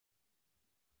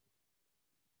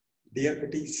Dear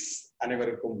cuties,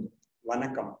 அனைவருக்கும்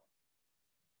வணக்கம்.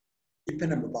 இப்ப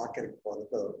நம்ம பார்க்க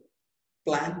போறது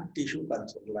பிளான்ட் டிஷ்யூ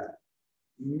கல்ச்சர்ல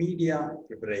மீடியா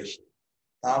ப்ரிப்பரேஷன்,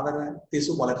 தாவர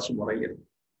திசு வளர்ச்சி முறையில்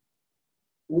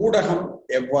ஊடகம்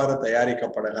எவ்வாறு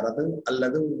தயாரிக்கப்படுகிறது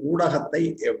அல்லது ஊடகத்தை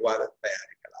எவ்வாறு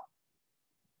தயாரிக்கலாம்.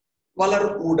 வளர்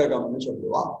ஊடகம்னு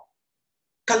சொல்லுவான்,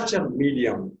 கல்ச்சர்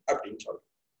மீடியம் அப்படின்னு சொல்லுவோம்.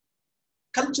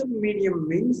 Culture medium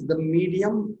means the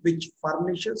medium which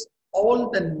furnishes all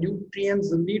the nutrients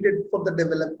needed for the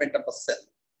development of a cell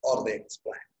or the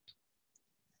explant.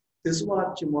 திசு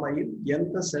வளர்ச்சி முறையில்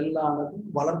எந்த செல்லானது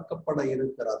வளர்க்கப்பட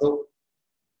இருக்கிறதோ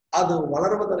அது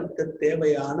வளர்வதற்கு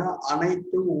தேவையான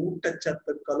அனைத்து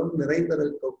ஊட்டச்சத்துக்களும்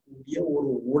நிறைந்திருக்கக்கூடிய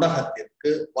ஒரு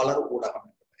ஊடகத்திற்கு வளர் ஊடகம்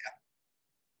என்று பெயர்.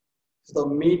 So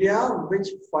media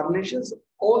which furnishes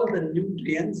all the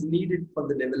nutrients needed for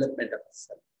the development of a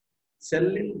cell.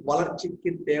 செல்லின்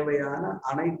வளர்ச்சிக்கு தேவையான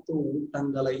அனைத்து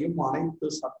ஊட்டங்களையும் அனைத்து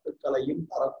சத்துக்களையும்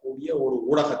தரக்கூடிய ஒரு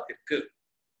ஊடகத்திற்கு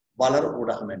வளர்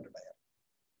ஊடகம் என்று பெயர்.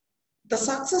 The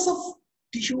success of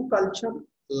tissue culture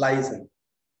lies in,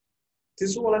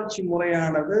 திசு வளர்ச்சி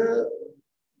முறையானது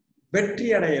வெற்றி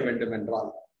அடைய வேண்டும்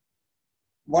என்றால்,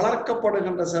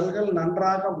 வளர்க்கப்படுகின்ற செல்கள்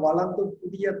நன்றாக வளர்ந்து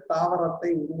புதிய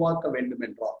தாவரத்தை உருவாக்க வேண்டும்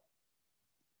என்றால்,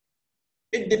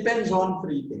 it depends on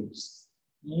three things.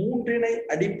 மூன்றினை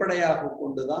அடிப்படையாக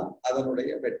கொண்டுதான்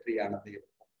அதனுடைய வெற்றியானது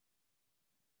இருக்கும்.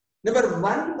 Number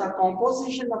one, the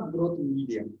composition of growth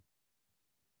medium.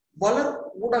 வளர்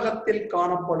ஊடகத்தில்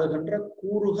காணப்படுகின்ற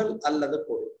கூறுகள் அல்லது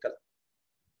பொருட்கள்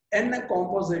என்ன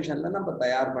காம்போசிஷன்ல நம்ம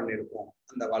தயார் பண்ணிருக்கோம்.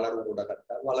 அந்த வளர்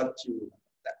ஊடகத்தை, வளர்ச்சி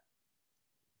ஊடகத்தை,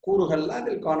 கூறுகள்ல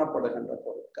அதில் காணப்படுகின்ற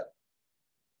பொருட்கள்.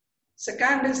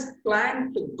 Second is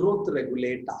plant growth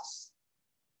regulators.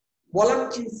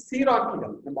 வளர்ச்சி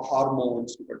சீராக்கிகள், நம்ம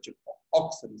ஹார்மோன்ஸ் படிச்சிருக்கோம்.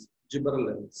 Auxins,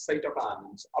 ஜிபரலின்ஸ்,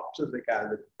 சைட்டோகைனின்ஸ், abscisic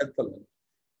acid, எத்தலின்,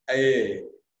 IA,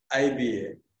 IPA,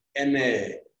 NA,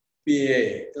 BA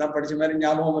எல்லாம் படிச்ச மாதிரி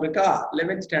ஞாபகம் இருக்கா?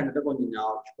 11th ஸ்டாண்டர்ட் கொஞ்சம்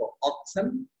ஞாபகம் வச்சுக்கோ.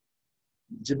 ஆக்சின்,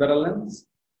 ஜிபரலின்ஸ்,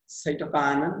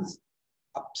 சைட்டோகைனின்ஸ்,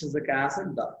 அப்சிசிக்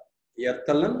ஆசிட்,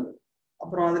 எத்தலின்,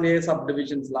 அப்புறம் அதிலே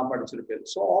சப்டிவிஷன்ஸ் எல்லாம் படிச்சிருப்பேன்.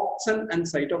 So auxin and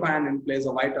cytokinin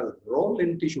place a vital role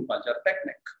in tissue culture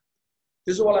technique.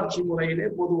 திசு வளர்ச்சி முறையிலே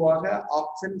பொதுவாக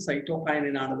ஆக்சின்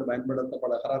சைட்டோகைனின் ஆனது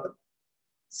பயன்படுத்தப்படுகிறது.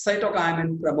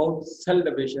 Cytokinin promote cell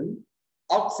division,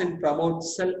 auxin promote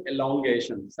செல்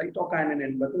எலாங்கேஷன். சைட்டோகைனின்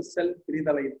என்பது செல்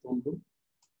பிரிதலை தூண்டும்,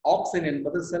 ஆக்சின்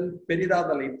என்பது செல்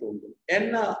பெரிதாதலை தூண்டும்.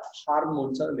 என்ன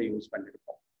ஹார்மோன்ஸ் அதில் யூஸ்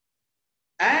பண்ணிருக்கோம்.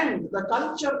 அண்ட் த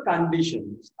கல்ச்சர்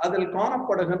கண்டிஷன்ஸ், அதில்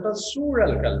காணப்படுகின்ற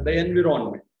சூழல்கள், the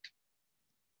environment.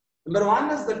 Number one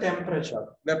is the temperature,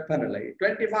 வெப்பநிலை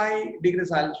 25 degrees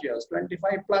Celsius,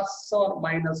 25 plus or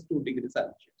minus 2 degrees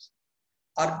Celsius,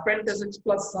 or 26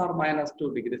 plus or minus 2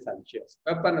 degrees Celsius.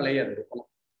 வெப்பநிலை இருக்கணும்.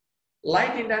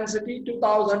 Light intensity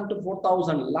 2000 to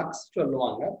 4000 lux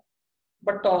சொல்லுவாங்க.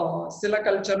 பட் சில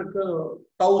கல்ச்சருக்கு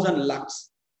 1000 lux.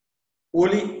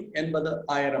 ஒளி என்பது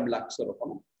 1000 lux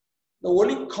இருக்கணும். இந்த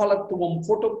ஒளி காலத்துவம்,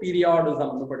 photo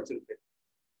periodism படிச்சிருக்கு.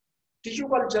 Tissue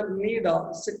culture need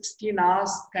 16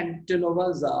 hours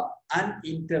continuous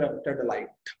uninterrupted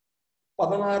light.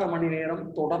 16 மணி நேரம்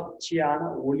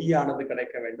தொடர்ச்சியான ஒளியானது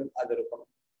கிடைக்க வேண்டும், அது இருக்கணும்.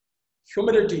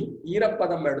 ஹியூமிடிட்டி,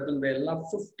 ஈரப்பதம் எடுத்துட்டு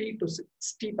 50 to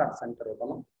 60%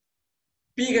 இருக்கணும்.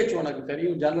 pH உனக்கு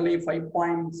தெரியும், ஜெனரலி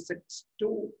 5.6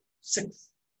 to 6.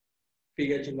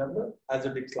 pH ங்கிறது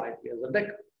acidic slightly acidic,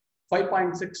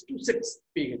 5.6 to 6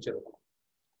 pH இருக்கணும்.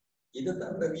 இது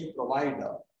தவிர we provide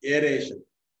aeration,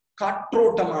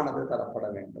 காற்றோட்டமானது தரப்பட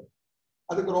வேண்டும்.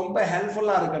 அதுக்கு ரொம்ப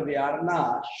ஹெல்ப்ஃபுல்லா இருக்கிறது யாருன்னா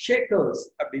ஷேக்கர்ஸ்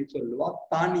அப்படின்னு சொல்லுவா,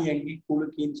 தானியங்கி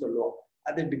குலுக்கின்னு சொல்லுவோம்.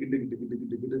 அது டிகு டிகு டிகு டிகு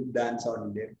டிகு டான்ஸ்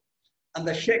ஆடிட்டே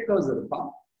அந்த ஷேக்கர்ஸ் இருப்பான்.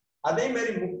 அதே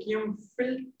மாதிரி முக்கியம்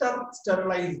ஃபில்டர்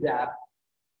ஸ்டெரிலைஸ்ட் ஏர்,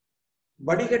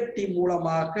 வடிகட்டி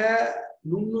மூலமாக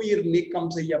நுண்ணுயிர்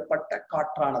நீக்கம் செய்யப்பட்ட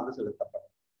காற்றானது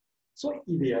செலுத்தப்படும். ஸோ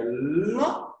இது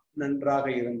எல்லாம் நன்றாக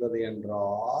இருந்தது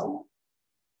என்றால்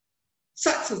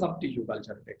success of tissue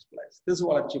culture takes place. திசு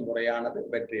வளர்ச்சி முறையானது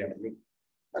வெற்றி அடையும்.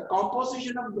 The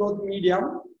composition of growth medium,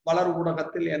 வளர்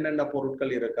ஊடகத்தில் என்னென்ன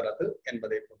பொருட்கள் இருக்கிறது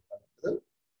என்பதை பொறுத்தது.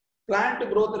 Plant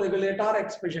growth regulator,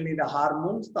 especially the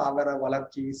hormones, தாவர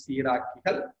வளர்ச்சி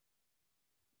சீராக்கிகள்.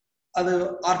 அது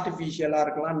ஆர்டிபிஷியலா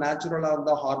இருக்கலாம், நேச்சுரலா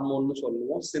இருந்தா ஹார்மோன்னு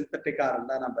சொல்லுவோம், சிந்தட்டிக்கா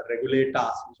இருந்தா நம்ம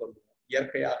ரெகுலேட்டர்ஸ் சொல்லுவோம்.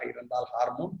 இயற்கையாக இருந்தால்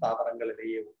ஹார்மோன்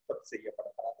தாவரங்களிலேயே உற்பத்தி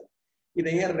செய்யப்படுகிறது.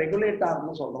 இதை ஏன்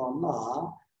ரெகுலேட்டர்னு சொல்றோம்னா,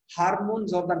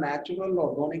 hormones are the natural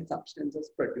organic substances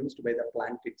produced by the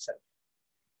plant itself.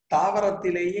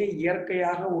 தாவரத்திலேயே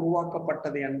இயற்கையாக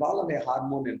உருவாக்கப்பட்டது என்றால் அதை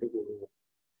ஹார்மோன் என்று கூறுவோம்.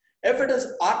 If it is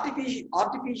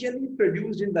artificially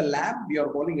produced in the lab, we are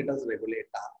calling it as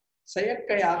regulator.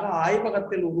 செயற்கையாக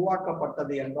ஆய்வகத்தில்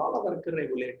உருவாக்கப்பட்டது என்றால் அதற்கு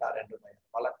ரெகுலேட்டர் என்று பெயர்.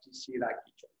 வளர்ச்சி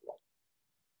சீராக்கி சொல்லுவோம்.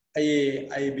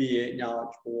 IBA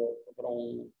ஞாபகம், அப்புறம்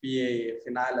PA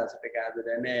phenyl acetic acid,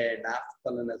 NA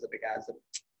naphthalene acetic acid,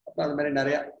 அப்புறம் அது மாதிரி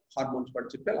நிறைய ஹார்மோன்ஸ்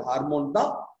படிச்சுட்டு ஹார்மோன்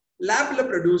தான் லேப்ல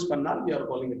ப்ரொடியூஸ் பண்ணால் we are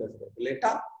calling it as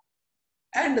regulator.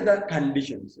 And the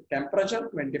conditions: temperature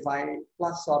 25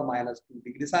 plus or minus 2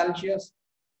 degrees Celsius,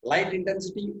 light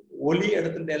intensity only at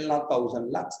 1000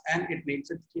 lux, and it needs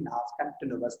 16 hours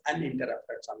continuous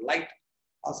uninterrupted sunlight.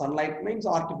 Sunlight means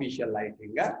artificial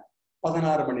lighting.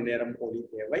 16 மணி நேரம் ஒளி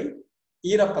தேவை.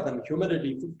 ஈரப்பதம்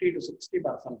humidity 50 to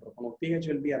 60% இருக்கணும். pH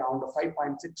will be around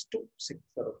 5.6 to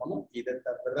 6 இருக்கணும். இதை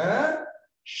தவிர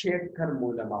ஷேக்கர்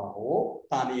மூலமாகவோ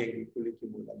தானியங்கி குளிக்கு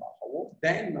மூலமாகவோ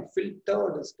then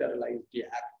filtered sterilized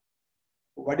air,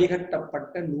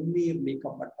 வடிகட்டப்பட்ட நுண்ணீர்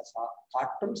நீக்கப்பட்ட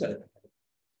காற்றும் செலுத்தப்படும்.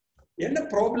 என்ன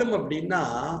ப்ராப்ளம் அப்படின்னா,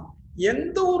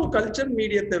 எந்த ஒரு கல்ச்சர்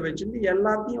மீடியத்தை வச்சுட்டு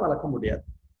எல்லாத்தையும் வளர்க்க முடியாது.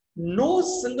 No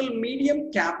single medium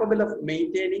capable of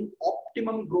maintaining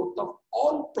optimum growth of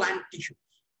all plant tissues.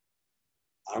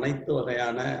 அனைத்து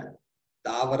வகையான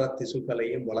தாவர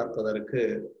திசுக்களையும் வளர்ப்பதற்கு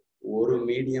ஒரு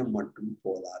மீடியம் மட்டும்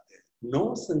போதாது. No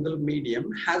single medium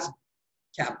has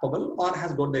capable or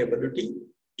has got the ability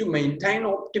to maintain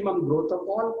optimum growth of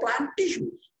all plant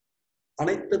tissues.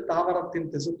 அனைத்து தாவரத்தின்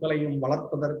திசுக்களையும்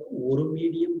வளர்ப்பதற்கு ஒரு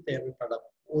மீடியம் தேவைப்படும்.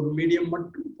 ஒரு மீடியம்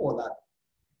மட்டும் போதாது.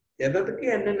 எதற்கு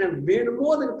என்னென்ன வேணுமோ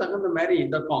அதுக்கு தகுந்த மாதிரி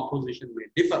இந்த காம்போசிஷன் மே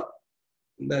டிஃபர்.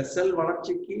 இந்த செல்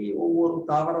வளர்ச்சிக்கு ஒவ்வொரு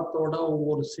தாவரத்தோட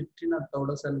ஒவ்வொரு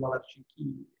சிற்றினத்தோட செல் வளர்ச்சிக்கு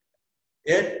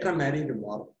ஏற்ற மாதிரி இது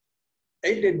மாறும்.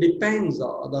 It depends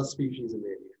on the species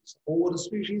variants. ஒவ்வொரு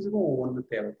ஸ்பீஷீஸுக்கும் ஒவ்வொன்று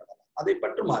தேவைப்படலாம். அதை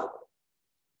பற்றி மாறுபடும்.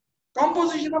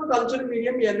 காம்போசிஷன் ஆஃப் கல்ச்சர்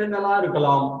மீடியம் என்னென்னலாம்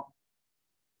இருக்கலாம்?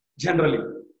 ஜெனரலி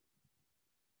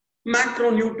மேக்ரோ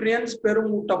நியூட்ரியன்ஸ்,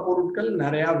 பெருமூட்ட பொருட்கள்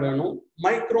நிறைய வேணும்.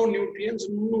 மைக்ரோ நியூட்ரியன்ஸ்,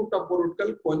 நுண்ணூட்ட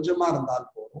பொருட்கள் கொஞ்சமா இருந்தால்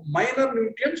போதும். மைனர்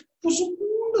நியூட்ரியன்ஸ்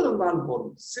புசுக்கூண்டு இருந்தால்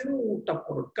போதும். சிறு ஊட்ட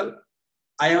பொருட்கள்,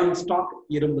 அயர்ன் ஸ்டாக்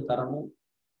இரும்பு தரணும்.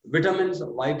 விட்டமின்ஸ்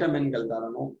வைட்டமின்கள்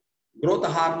தரணும். growth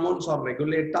hormones or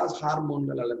regulators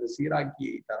ஹார்மோன்கள் அல்லது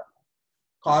சீராக்கியை தரணும்.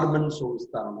 கார்பன் சோர்ஸ்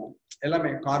தரணும். எல்லாமே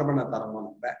கார்பனை தரணும்.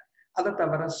 நம்ம அதை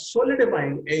தவிர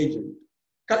solidifying agent.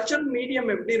 கல்ச்சர் மீடியம்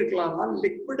எப்படி இருக்கலாம்னா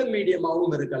லிக்விட்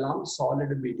மீடியமாகவும் இருக்கலாம்,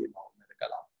 சாலிட் மீடியமாகவும்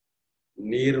இருக்கலாம்,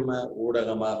 நீர்ம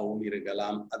ஊடகமாகவும்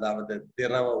இருக்கலாம், அதாவது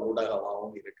திரவ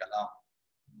ஊடகமாகவும் இருக்கலாம்,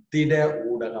 திட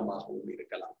ஊடகமாகவும்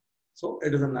இருக்கலாம். So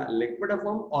it is a liquid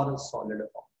form or a solid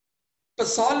form. இப்ப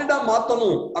சாலிடா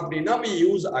மாத்தணும் அப்படின்னா we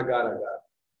use agar agar.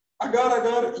 Agar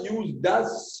agar used as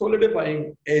solidifying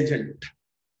agent.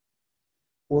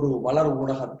 ஒரு வளர்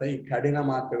ஊடகத்தை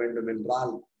கடினமாக்க வேண்டும்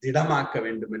என்றால், திடமாக்க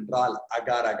வேண்டும் என்றால்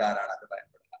அகார் அகார் ஆனது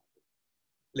பயன்படுத்தலாம்.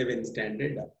 Living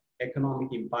standard,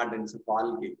 economic importance of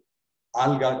algae,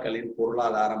 ஆல்காக்களின்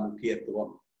பொருளாதார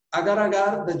முக்கியத்துவம். Agar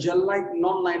agar, the gel-like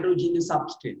non-nitrogenous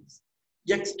substance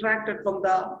extracted from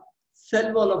the cell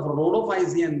wall of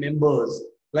rhodophysian members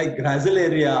like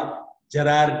Gracilaria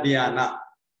gerardiana.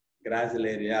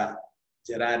 Gracilaria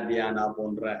gerardiana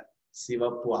போன்ற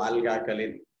சிவப்பு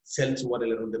ஆல்காக்களின் செல்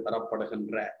சுவரிலிருந்து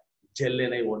பெறப்படுகின்ற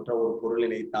ஜெல்லினை ஒற்ற ஒரு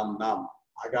பொருளினை தாம் நாம்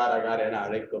அகார் அகார் என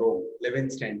அழைக்கிறோம்.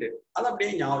 லிவிங் ஸ்டாண்டர்ட் அது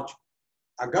அப்படியே ஞாபகம்.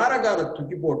 அகார் அகாரை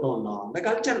தூக்கி போட்டோம்னா அந்த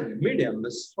கல்ச்சர் மீடியம்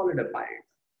சாலிடிஃபைட்,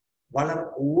 வளர்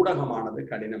ஊடகமானது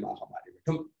கடினமாக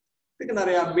மாறிவிடும். இதுக்கு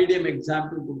நிறைய மீடியம்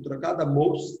எக்ஸாம்பிள் கொடுத்துருக்கா. The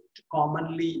most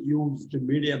commonly used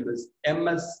medium is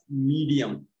MS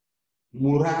medium,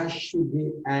 Murashige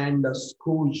and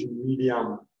Scooge medium.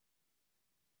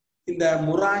 இந்த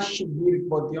முராஷிகி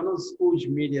பத்தியான ஸ்கூஜ்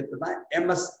மீடியத்தை தான்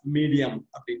MS மீடியம்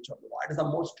அப்படின்னு சொல்லுவோம். It is the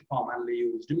most commonly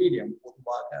used medium.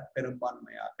 பொதுவாக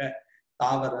பெரும்பான்மையாக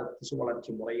தாவர திசு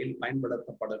வளர்ச்சி முறையில்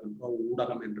பயன்படுத்தப்படுகின்ற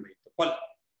ஊடகம் என்று வைத்துக்கொள்.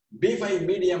 B5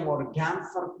 மீடியம் ஒரு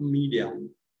camphor medium,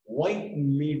 white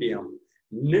medium,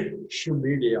 நிட்ச்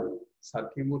medium,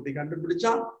 Sathyamoorthy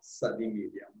கண்டுபிடிச்சா சதி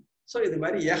மீடியம். ஸோ இது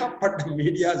மாதிரி ஏகப்பட்ட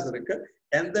மீடியாஸ் இருக்கு.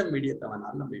 எந்த மீடியத்தை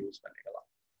வேணாலும் நம்ம யூஸ் பண்ணிக்கலாம்.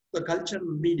 The culture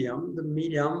medium, the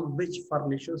medium which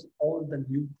furnishes all the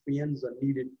nutrients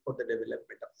needed for the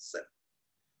development of the cell.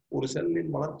 ஒரு செல்லின்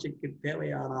வளர்ச்சிக்கு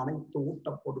தேவையான அனைத்து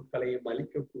ஊட்ட பொருட்களையும்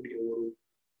அளிக்கக்கூடிய ஒரு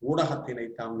ஊடகத்தினை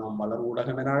தான் நாம் வளர்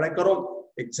ஊடகம் என அழைக்கிறோம்.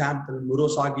 Example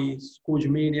முரோசாகி, ஸ்கூஜ்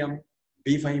medium,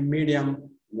 B5 medium,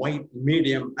 white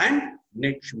medium and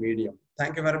niche medium.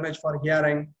 Thank you very much for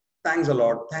hearing. Thanks a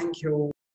lot. Thank you.